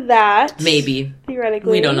forward to that. Maybe.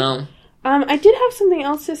 Theoretically. We don't know. I did have something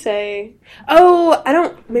else to say.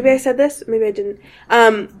 Oh, maybe I said this, maybe I didn't.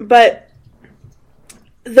 But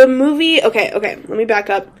the movie, okay, let me back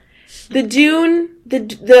up. The Dune,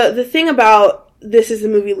 the thing about this is the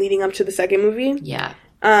movie leading up to the second movie. Yeah.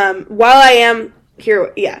 While I am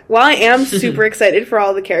super excited for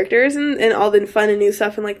all the characters and all the fun and new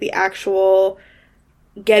stuff and, like, the actual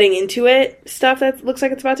getting into it stuff that looks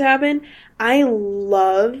like it's about to happen, I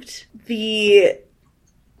loved the,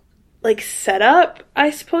 like, setup, I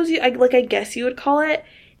suppose I guess you would call it.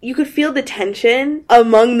 You could feel the tension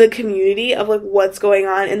among the community of, like, what's going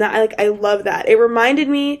on, and that, I love that. It reminded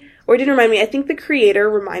me, or it didn't remind me, I think the creator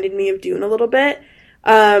reminded me of Dune a little bit,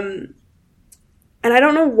 and I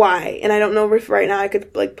don't know why, and I don't know if right now I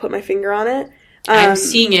could, like, put my finger on it. I'm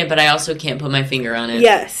seeing it, but I also can't put my finger on it.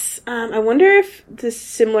 Yes. I wonder if the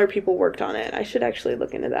similar people worked on it. I should actually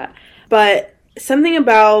look into that. But something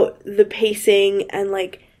about the pacing and,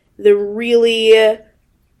 like, the really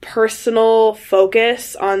personal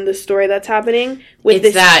focus on the story that's happening with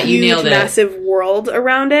this huge, massive world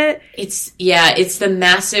around it. It's the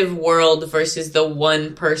massive world versus the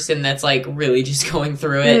one person that's, like, really just going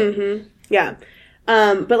through it. Mm-hmm. Yeah.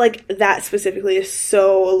 But, like, that specifically is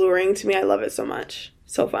so alluring to me. I love it so much.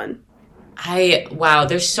 So fun. Wow,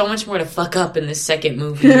 there's so much more to fuck up in this second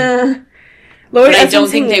movie. But I don't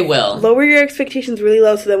think they will. Lower your expectations really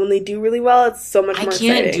low so that when they do really well, it's so much more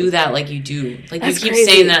exciting. I can't do that like you do. Like, you keep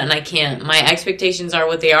saying that and I can't. My expectations are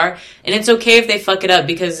what they are. And it's okay if they fuck it up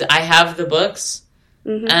because I have the books.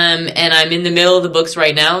 Mm-hmm. And I'm in the middle of the books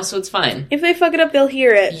right now, so it's fine. If they fuck it up, they'll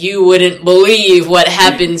hear it. You wouldn't believe what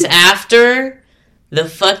happens after the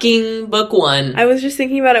fucking book one. I was just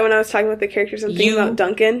thinking about it when I was talking about the characters. I'm thinking about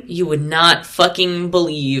Duncan. You would not fucking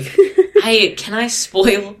believe. Can I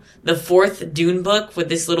spoil the fourth Dune book with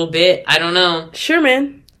this little bit? I don't know. Sure,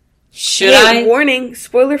 man. Should I? Warning,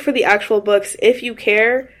 spoiler for the actual books. If you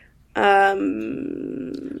care, okay.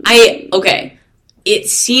 It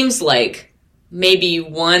seems like maybe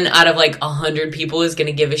 1 out of, like, 100 people is going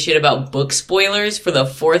to give a shit about book spoilers for the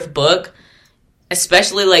fourth book.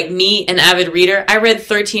 Especially, like, me, an avid reader. I read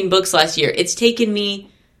 13 books last year. It's taken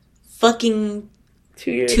me fucking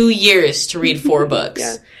 2 years to read 4 books.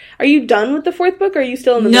 Yeah. Are you done with the fourth book, or are you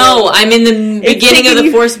still in the middle? No, I'm in the beginning of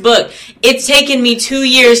the fourth book. It's taken me 2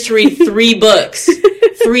 years to read 3 books.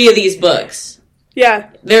 3 of these books. Yeah.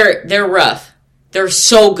 They're rough. They're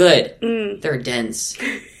so good. Mm. They're dense.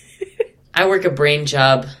 I work a brain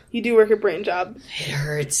job. You do work a brain job. It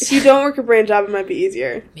hurts. If you don't work a brain job, it might be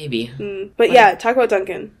easier. Maybe. But yeah, talk about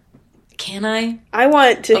Duncan. Can I? I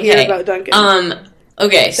want to hear about Duncan.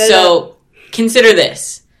 Okay, so consider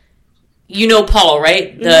this. You know Paul,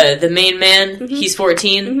 right? Mm-hmm. The main man. Mm-hmm. He's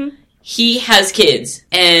 14. Mm-hmm. He has kids,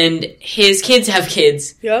 and his kids have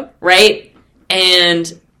kids. Yep. Right?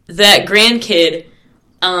 And that grandkid,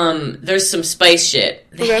 there's some spice shit.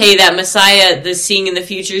 Okay. Hey, that Messiah, the seeing in the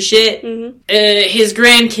future shit, his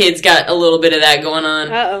grandkids got a little bit of that going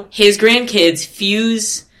on. Uh-oh. His grandkids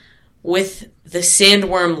fuse with the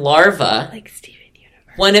sandworm larva. Like Steven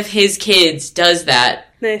Universe. One of his kids does that.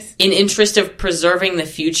 Nice. In interest of preserving the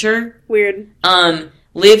future. Weird.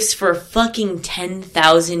 Lives for fucking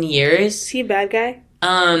 10,000 years. Is he a bad guy?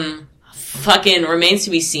 Fucking remains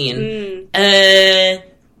to be seen.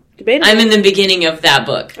 Debatable. I'm in the beginning of that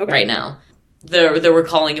book right now. The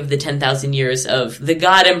recalling of the 10,000 years of the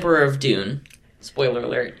God Emperor of Dune. Spoiler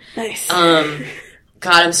alert. Nice.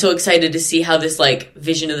 God, I'm so excited to see how this, like,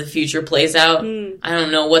 vision of the future plays out. I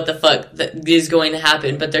don't know what the fuck that is going to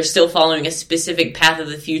happen, but they're still following a specific path of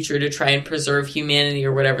the future to try and preserve humanity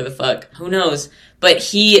or whatever the fuck. Who knows? But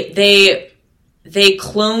they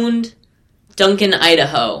cloned Duncan,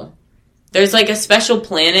 Idaho. There's, like, a special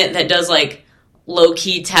planet that does, like,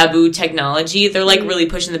 low-key taboo technology. They're, like, really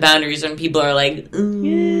pushing the boundaries when people are like,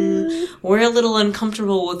 we're a little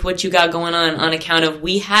uncomfortable with what you got going on account of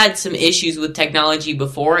we had some issues with technology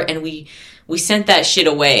before, and we sent that shit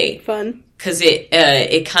away. Fun. Because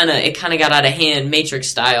it kind of got out of hand, Matrix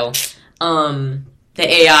style. The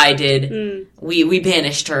AI did. We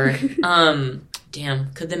banished her.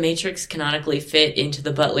 Damn, could the Matrix canonically fit into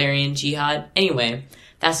the Butlerian Jihad? Anyway,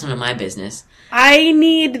 that's none of my business. I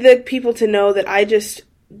need the people to know that I just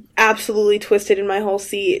absolutely twisted in my whole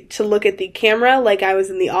seat to look at the camera like I was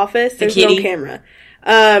in the office. There's no camera.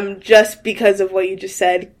 Just because of what you just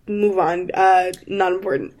said. Move on. Not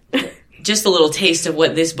important. Just a little taste of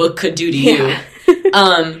what this book could do to you.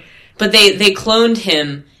 But they cloned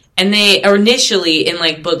him, and they initially in,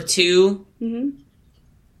 like, book 2,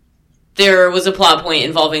 there was a plot point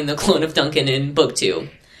involving the clone of Duncan in book 2.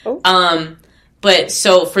 Oh. But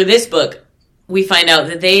so for this book, we find out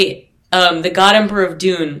that the God Emperor of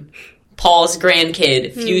Dune, Paul's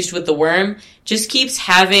grandkid, fused with the worm, just keeps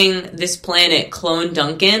having this planet clone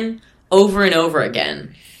Duncan over and over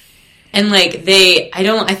again. And, like,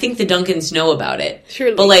 I think the Duncans know about it.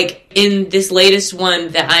 Surely. But, like, in this latest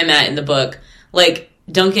one that I'm at in the book, like,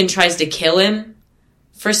 Duncan tries to kill him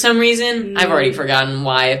for some reason. I've already forgotten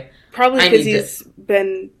why. Probably because he's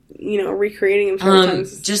been recreating him several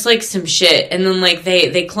times. Just, like, some shit. And then, like,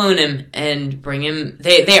 they clone him and bring him...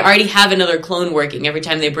 They already have another clone working. Every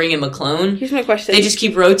time they bring him a clone... Here's my question. They just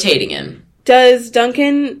keep rotating him. Does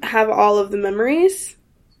Duncan have all of the memories?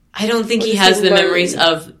 I don't think he has the memories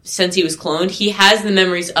of since he was cloned. He has the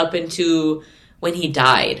memories up into when he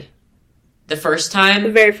died. The first time.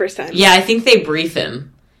 The very first time. Yeah, I think they brief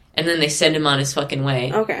him. And then they send him on his fucking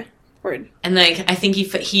way. Okay. Word. And, like, I think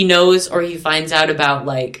he knows or he finds out about,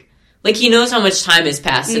 like, he knows how much time has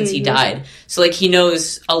passed since he died. So, like, he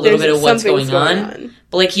knows a little bit of what's going on.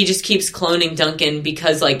 But, like, he just keeps cloning Duncan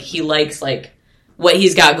because, like, he likes, like, what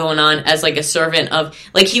he's got going on as, like, a servant of...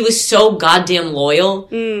 Like, he was so goddamn loyal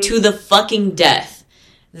to the fucking death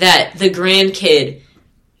that the grandkid...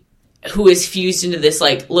 who is fused into this,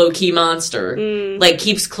 like, low-key monster, like,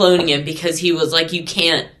 keeps cloning him because he was like, you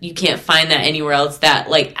can't find that anywhere else, that,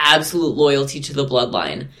 like, absolute loyalty to the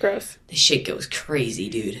bloodline. Gross. This shit goes crazy,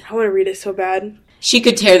 dude. I want to read it so bad. She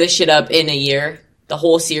could tear this shit up in a year. The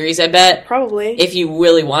whole series, I bet. Probably. If you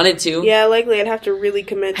really wanted to. Yeah, likely I'd have to really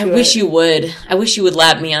commit to it. I wish you would. I wish you would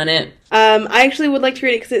lap me on it. I actually would like to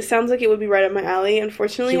read it because it sounds like it would be right up my alley.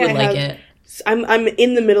 Unfortunately, You would like it. I'm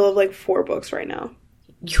in the middle of, like, 4 books right now.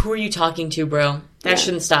 Who are you talking to, bro? That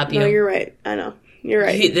shouldn't stop you. No, you're right. I know. You're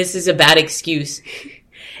right. This is a bad excuse.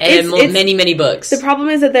 And many, many books. The problem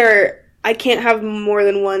is that I can't have more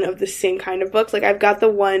than one of the same kind of books. Like, I've got the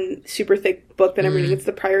one super thick book that I'm reading. It's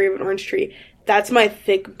The Priory of an Orange Tree. That's my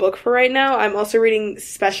thick book for right now. I'm also reading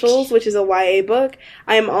Specials, which is a YA book.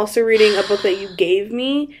 I am also reading a book that you gave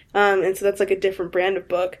me. And so that's, like, a different brand of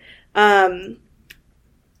book.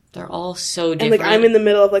 They're all so different. And, like, I'm in the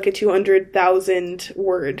middle of, like, a 200,000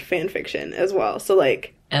 word fan fiction as well. So,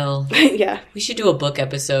 like... Yeah. We should do a book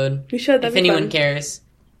episode. We should. That'd be fun. If anyone cares.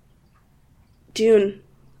 Dune.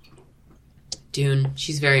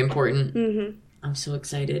 She's very important. Mm-hmm. I'm so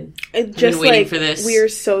excited. I've been waiting for this. We are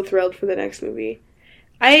so thrilled for the next movie.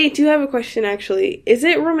 I do have a question, actually. Is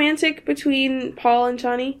it romantic between Paul and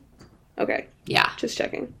Chani? Okay. Yeah. Just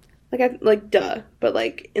checking. Duh. But,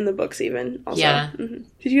 like, in the books even. Also. Yeah. Mm-hmm.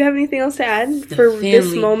 Did you have anything else to add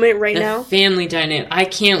this moment right now? The family dynamic. I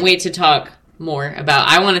can't wait to talk more about...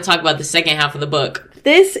 I want to talk about the second half of the book.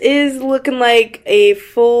 This is looking like a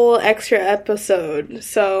full extra episode.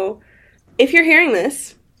 So, if you're hearing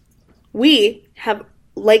this, we have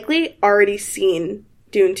likely already seen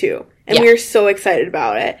Dune 2. And we are so excited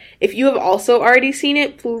about it. If you have also already seen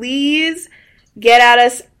it, please... get at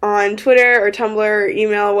us on Twitter or Tumblr or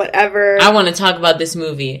email, whatever. I want to talk about this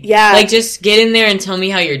movie. Yeah. Like, just get in there and tell me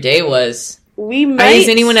how your day was. We might... Is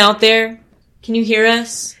anyone out there? Can you hear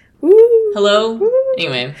us? Woo. Hello? Woo.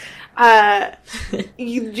 Anyway.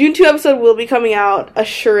 June 2 episode will be coming out,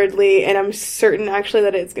 assuredly, and I'm certain, actually,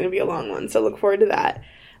 that it's going to be a long one, so look forward to that.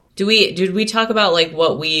 Did we talk about, like,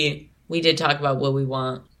 what we did talk about what we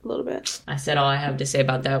want? A little bit. I said all I have to say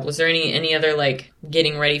about that. Was there any other, like,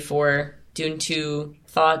 getting ready for... Dune 2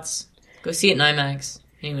 thoughts? Go see it in IMAX.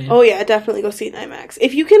 Anyway. Oh, yeah, definitely go see it in IMAX.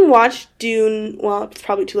 If you can watch Dune... Well, it's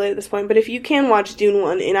probably too late at this point, but if you can watch Dune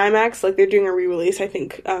 1 in IMAX, like, they're doing a re-release, I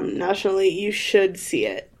think, nationally, you should see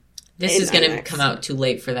it. This is going to come out too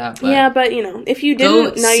late for that, but... Yeah, but, if you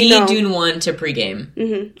didn't, now you know. Go see Dune 1 to pregame.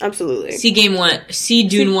 Mm-hmm, absolutely. See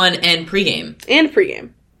Dune 1 and pregame. And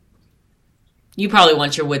pregame. You probably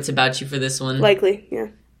want your wits about you for this one. Likely, yeah.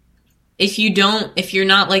 If you're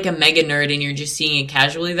not, like, a mega nerd and you're just seeing it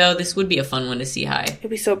casually, though, this would be a fun one to see high.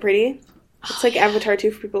 It'd be so pretty. It's like Avatar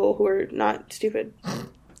 2 for people who are not stupid.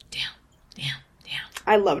 Damn.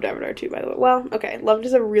 I loved Avatar 2, by the way. Well, okay, loved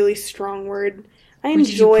is a really strong word. Where did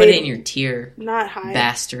you put it in your tier? Not high.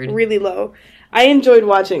 Bastard. Really low. I enjoyed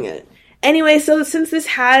watching it. Anyway, so since this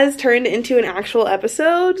has turned into an actual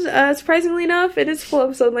episode, surprisingly enough, it is full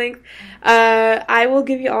episode length, I will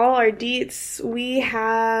give you all our deets. We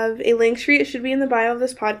have a link tree. It should be in the bio of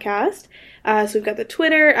this podcast. So we've got the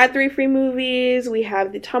Twitter, at 3 Free Movies. We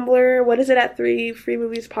have the Tumblr. What is it, at 3 Free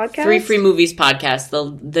Movies Podcast? 3 Free Movies Podcast.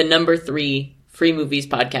 The number 3 Free Movies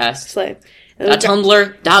Podcast. Slay.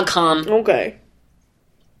 Tumblr.com. Okay.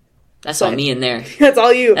 That's all me in there. That's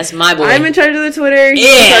all you. That's my boy. I'm in charge of the Twitter. He's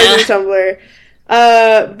in charge of the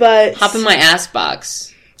Tumblr. But hop in my ass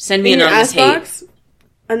box. Send me anonymous hate.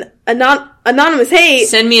 Anonymous hate.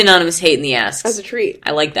 Send me anonymous hate in the ass. As a treat. I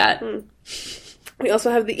like that. We also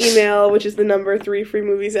have the email, which is the number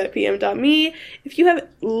 3freemovies@pm.me. If you have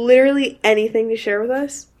literally anything to share with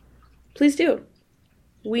us, please do.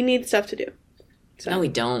 We need stuff to do. So. No, we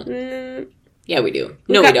don't. Yeah, we do.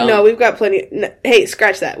 We don't. No, we've got plenty. Hey,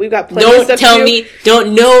 scratch that. We've got plenty of stuff to do. Don't tell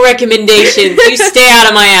me. No recommendations. You stay out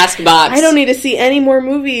of my ask box. I don't need to see any more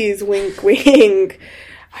movies. Wink, wink.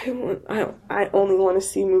 I only want to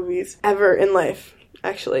see movies ever in life,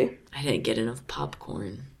 actually. I didn't get enough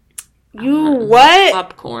popcorn. What?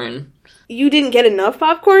 Popcorn. You didn't get enough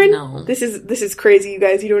popcorn? No. This is crazy, you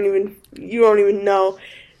guys. You don't even know.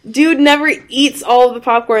 Dude never eats all of the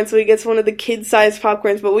popcorn, so he gets one of the kid-sized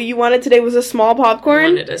popcorns. But what you wanted today was a small popcorn? I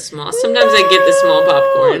wanted a small. Sometimes I get the small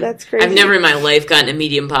popcorn. That's crazy. I've never in my life gotten a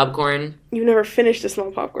medium popcorn. You've never finished a small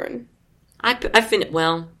popcorn?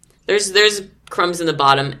 Well, there's crumbs in the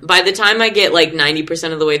bottom. By the time I get like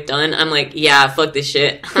 90% of the way done, I'm like, yeah, fuck this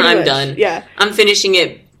shit. I'm done. Yeah. I'm finishing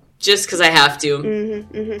it just because I have to.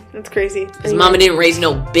 Mm-hmm, mm-hmm. That's crazy. Because mama didn't raise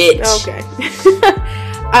no bitch. Okay.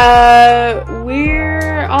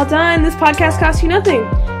 We're all done. This podcast costs you nothing.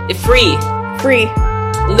 Free.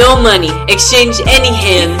 No money. Exchange any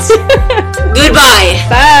hands. Goodbye.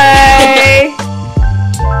 Bye.